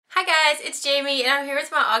Hi guys, it's Jamie and I'm here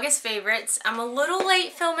with my August favorites. I'm a little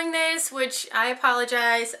late filming this, which I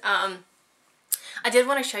apologize. I did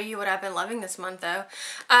want to show you what I've been loving this month though.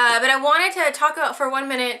 But I wanted to talk about for 1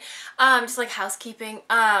 minute, just like housekeeping.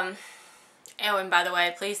 Oh, and by the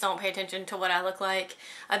way, please don't pay attention to what I look like.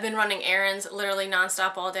 I've been running errands literally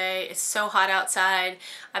nonstop all day. It's so hot outside.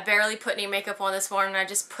 I barely put any makeup on this morning. I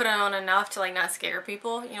just put it on enough to like not scare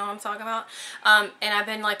people. You know what I'm talking about? And I've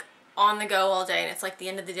been like on the go all day and it's like the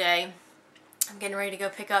end of the day. I'm getting ready to go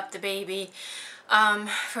pick up the baby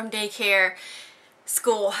from daycare.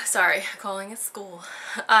 School, sorry, calling it school,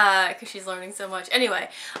 because she's learning so much. Anyway,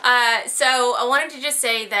 so I wanted to just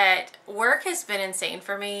say that work has been insane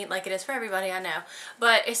for me, like it is for everybody, I know,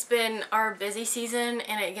 but it's been our busy season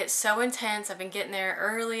and it gets so intense. I've been getting there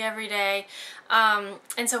early every day,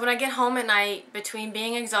 and so when I get home at night, between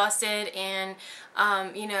being exhausted and,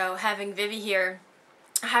 you know, having Vivi here,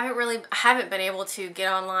 I haven't been able to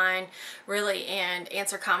get online really and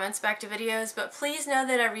answer comments back to videos, but please know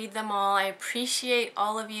that I read them all. I appreciate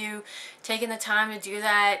all of you taking the time to do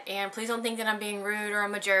that, and please don't think that I'm being rude or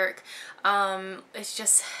I'm a jerk. It's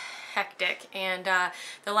just hectic, and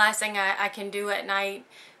the last thing I can do at night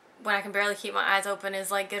when I can barely keep my eyes open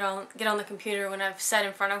is like get on the computer when I've sat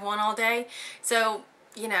in front of one all day. So,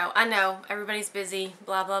 you know, I know everybody's busy,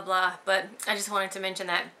 blah blah blah, but I just wanted to mention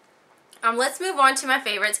that. Let's move on to my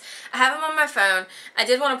favorites. I have them on my phone. I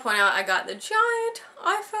did want to point out I got the giant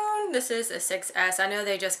iPhone. This is a 6S. I know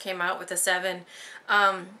they just came out with a 7,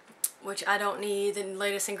 which I don't need the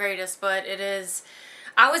latest and greatest, but it is.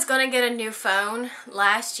 I was going to get a new phone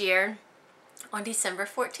last year on December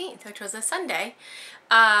 14th, which was a Sunday.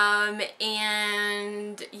 And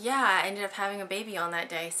yeah, I ended up having a baby on that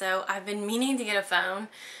day. So I've been meaning to get a phone.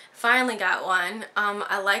 Finally got one.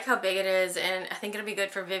 I like how big it is, and I think it'll be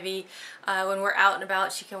good for Vivi when we're out and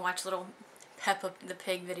about. She can watch little Peppa the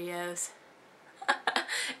Pig videos.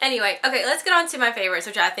 Anyway, okay, let's get on to my favorites,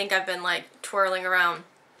 which I think I've been like twirling around.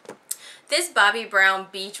 This Bobbi Brown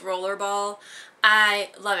Beach Rollerball, I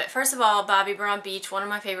love it. First of all, Bobbi Brown Beach, one of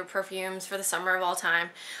my favorite perfumes for the summer of all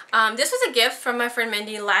time. This was a gift from my friend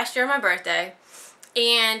Mindy last year on my birthday.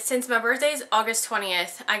 And since my birthday is August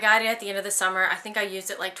 20th, I got it at the end of the summer. I think I used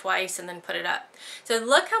it like twice and then put it up. So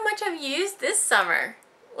look how much I've used this summer.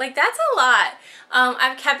 Like, that's a lot.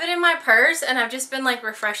 I've kept it in my purse and I've just been like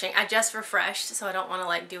refreshing. I just refreshed, so I don't want to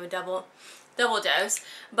like do a double dose.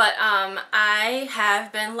 But I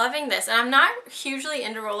have been loving this. And I'm not hugely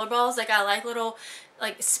into rollerballs. Like, I like little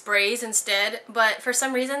like sprays instead. But for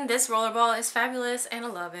some reason, this rollerball is fabulous and I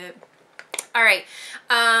love it. Alright,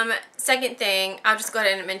 second thing, I'll just go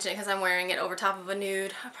ahead and mention it because I'm wearing it over top of a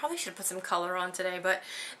nude. I probably should have put some color on today, but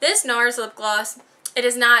this Nars lip gloss, it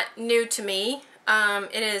is not new to me.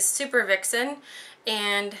 It is Supervixen,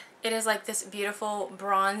 and it is like this beautiful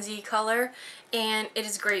bronzy color, and it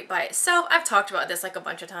is great by itself. I've talked about this like a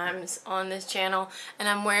bunch of times on this channel, and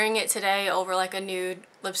I'm wearing it today over like a nude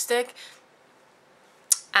lipstick.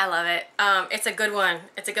 I love it. It's a good one.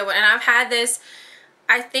 It's a good one, and I've had this.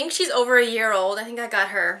 I think she's over a year old. I think I got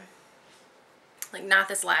her, like, not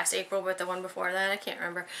this last April, but the one before that. I can't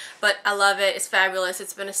remember. But I love it. It's fabulous.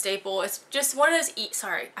 It's been a staple. It's just one of those,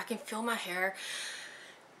 sorry, I can feel my hair.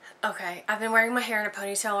 Okay, I've been wearing my hair in a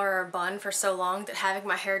ponytail or a bun for so long that having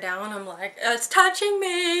my hair down, I'm like, it's touching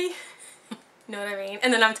me. You know what I mean?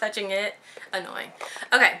 And then I'm touching it. Annoying.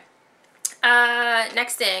 Okay.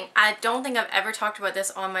 Next thing, I don't think I've ever talked about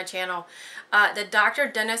this on my channel. The Dr.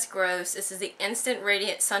 Dennis Gross, this is the Instant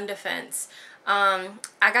Radiant Sun Defense.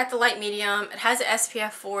 I got the light medium. It has an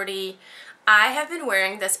SPF 40. I have been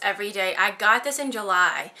wearing this every day. I got this in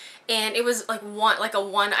July, and it was like a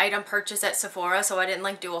one item purchase at Sephora, so I didn't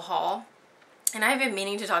like do a haul. And I've been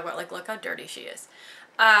meaning to talk about, like, look how dirty she is.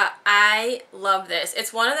 I love this.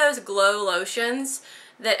 It's one of those glow lotions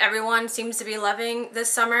that everyone seems to be loving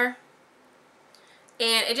this summer.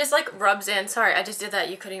 And it just like rubs in. Sorry, I just did that.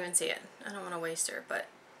 You couldn't even see it. I don't want to waste her, but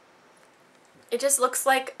it just looks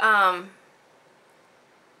like a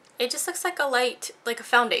light, like a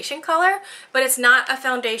foundation color, but it's not a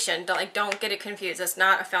foundation. Don't get it confused. It's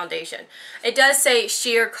not a foundation. It does say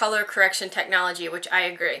sheer color correction technology, which I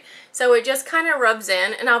agree. So it just kind of rubs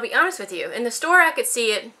in, and I'll be honest with you. In the store, I could see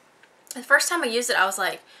it. The first time I used it, I was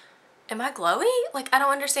like, am I glowy? Like, I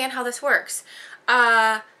don't understand how this works.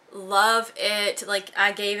 Love it. Like,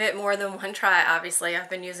 I gave it more than one try. Obviously, I've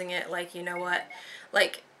been using it, like, you know what,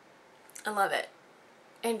 like, I love it.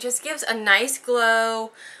 And just gives a nice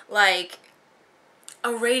glow, like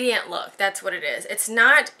a radiant look. That's what it is. It's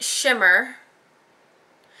not shimmer.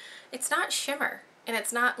 It's not shimmer. and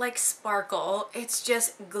it's not like sparkle, it's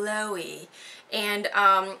just glowy. And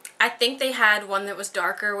I think they had one that was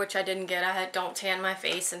darker, which I didn't get. I don't tan my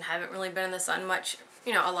face and haven't really been in the sun much,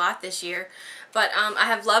 you know, a lot this year. But I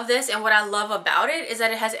have loved this, and what I love about it is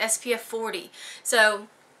that it has SPF 40. So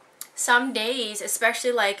some days,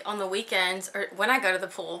 especially like on the weekends or when I go to the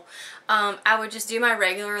pool, I would just do my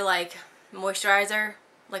regular like moisturizer,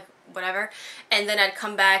 like whatever, and then I'd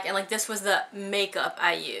come back and like this was the makeup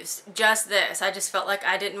I used, just this. I just felt like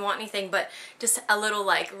I didn't want anything but just a little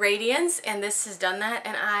like radiance, and this has done that,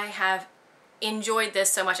 and I have enjoyed this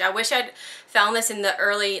so much. I wish I'd found this in the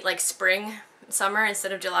early like spring, summer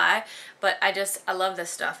instead of July, but I love this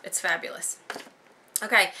stuff. It's fabulous.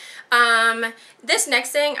 Okay, this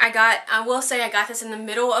next thing I will say I got this in the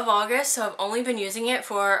middle of August, so I've only been using it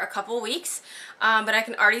for a couple weeks, but I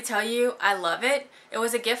can already tell you I love it. It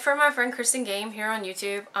was a gift from my friend Kristen Game here on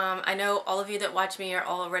YouTube. I know all of you that watch me are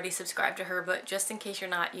already subscribed to her, but just in case you're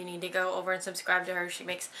not, you need to go over and subscribe to her. She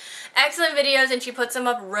makes excellent videos, and she puts them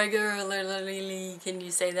up regularly. Can you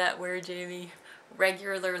say that word, Jamie?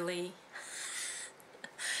 Regularly.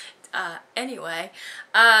 Anyway,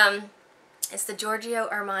 it's the Giorgio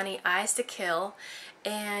Armani Eyes to Kill,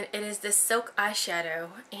 and it is this silk eyeshadow,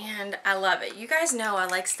 and I love it. You guys know I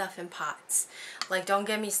like stuff in pots. Like, don't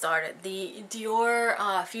get me started. The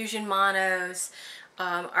Dior Fusion Monos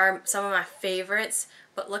are some of my favorites,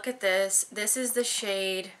 but look at this. This is the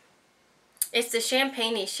shade, it's the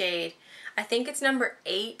champagne-y shade. I think it's number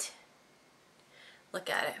 8. Look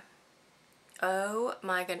at it. Oh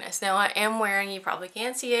my goodness. Now I am wearing, you probably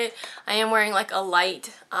can't see it, I am wearing like a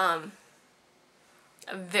light, a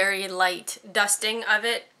very light dusting of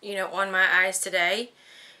it, you know, on my eyes today.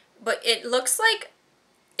 But it looks like,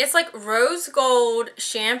 it's like rose gold,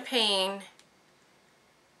 champagne,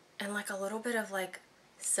 and like a little bit of like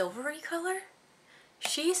silvery color.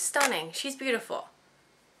 She's stunning. She's beautiful.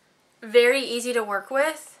 Very easy to work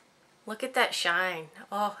with. Look at that shine.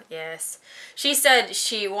 Oh, yes. She said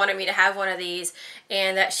she wanted me to have one of these,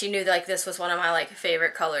 and that she knew that, like, this was one of my like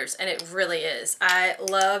favorite colors, and it really is. I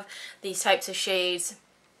love these types of shades.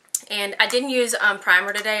 And I didn't use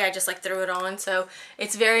primer today. I just like threw it on, so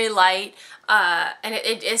it's very light, and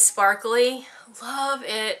it is sparkly. Love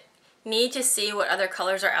it. Need to see what other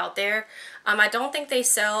colors are out there. I don't think they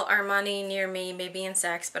sell Armani near me, maybe in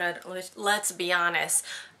Saks, but let's be honest,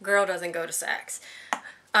 girl doesn't go to Saks.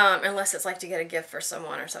 Unless it's like to get a gift for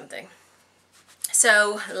someone or something.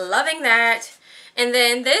 So, loving that. And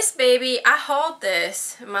then this baby, I hauled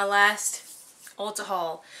this in my last Ulta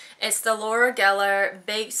haul. It's the Laura Geller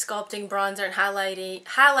Big Sculpting Bronzer and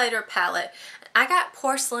Highlighter Palette. I got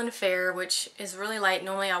Porcelain Fair, which is really light.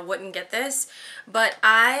 Normally I wouldn't get this, but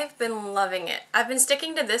I've been loving it. I've been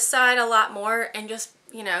sticking to this side a lot more and just,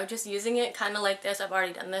 you know, just using it kind of like this. I've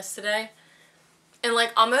already done this today. And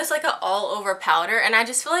like almost like an all over powder, and I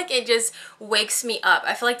just feel like it just wakes me up.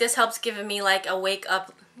 I feel like this helps give me like a wake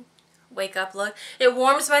up look. It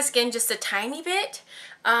warms my skin just a tiny bit.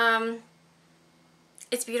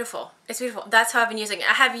 It's beautiful. It's beautiful. That's how I've been using it.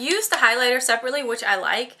 I have used the highlighter separately, which I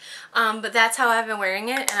like, but that's how I've been wearing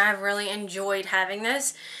it, and I've really enjoyed having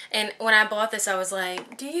this. And when I bought this, I was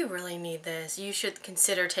like, do you really need this? You should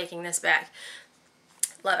consider taking this back.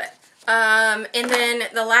 Love it. And then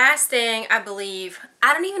the last thing, I believe,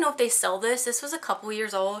 I don't even know if they sell this. This was a couple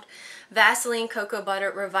years old. Vaseline Cocoa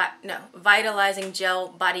Butter Vitalizing Gel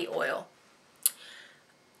Body Oil.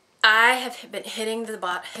 I have been hitting the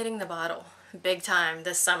bottle big time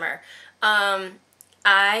this summer.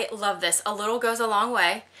 I love this. A little goes a long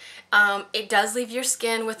way. It does leave your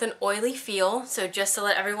skin with an oily feel, so just to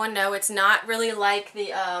let everyone know, it's not really like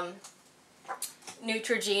the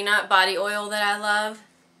Neutrogena body oil that I love.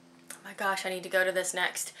 Oh my gosh, I need to go to this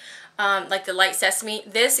next. Like the Light Sesame.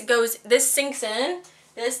 This sinks in.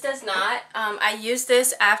 This does not. I use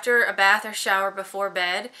this after a bath or shower before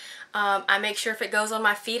bed. I make sure if it goes on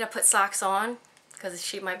my feet, I put socks on because the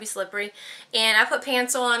sheet might be slippery. And I put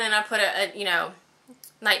pants on, and I put a you know,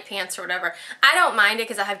 night pants or whatever. I don't mind it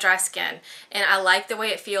because I have dry skin, and I like the way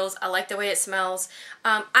it feels. I like the way it smells.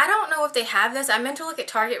 I don't know if they have this. I meant to look at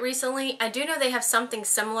Target recently. I do know they have something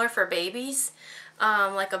similar for babies,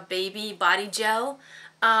 like a baby body gel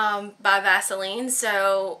by Vaseline.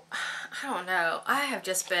 So I don't know. I've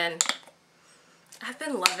been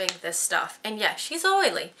loving this stuff, and yeah, she's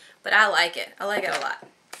oily, but I like it. I like it a lot.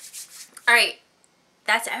 All right,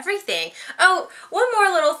 that's everything. Oh, one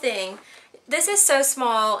more little thing. This is so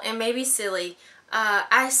small and maybe silly.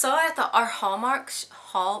 I saw it at our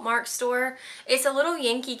Hallmark store. It's a little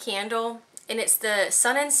Yankee candle, and it's the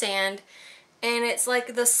Sun and Sand, and it's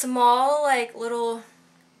like the small like little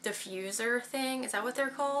diffuser thing. Is that what they're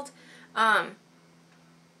called?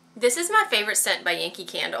 This is my favorite scent by Yankee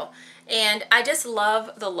Candle, and I just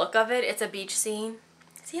love the look of it. It's a beach scene.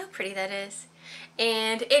 See how pretty that is?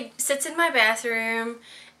 And it sits in my bathroom,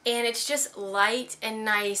 and it's just light and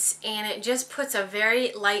nice, and it just puts a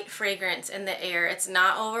very light fragrance in the air. It's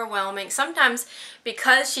not overwhelming. Sometimes,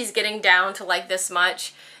 because she's getting down to like this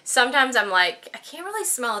much, sometimes I'm like, I can't really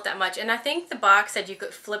smell it that much. And I think the box said you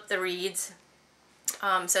could flip the reeds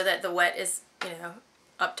so that the wet is, you know,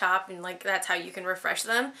 up top, and like that's how you can refresh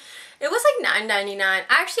them. It was like $9.99. I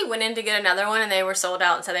actually went in to get another one and they were sold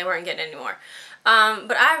out, and so they weren't getting any more.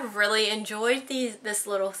 But I really enjoyed this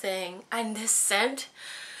little thing and this scent.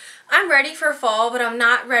 I'm ready for fall, but I'm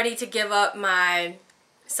not ready to give up my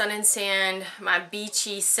sun and sand, my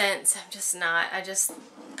beachy scents. I'm just not.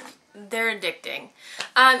 They're addicting.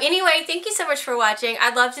 Anyway, thank you so much for watching.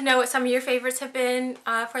 I'd love to know what some of your favorites have been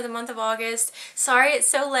for the month of August. Sorry it's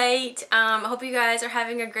so late. I hope you guys are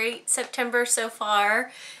having a great September so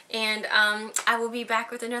far. And I will be back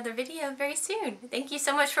with another video very soon. Thank you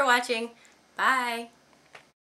so much for watching. Bye.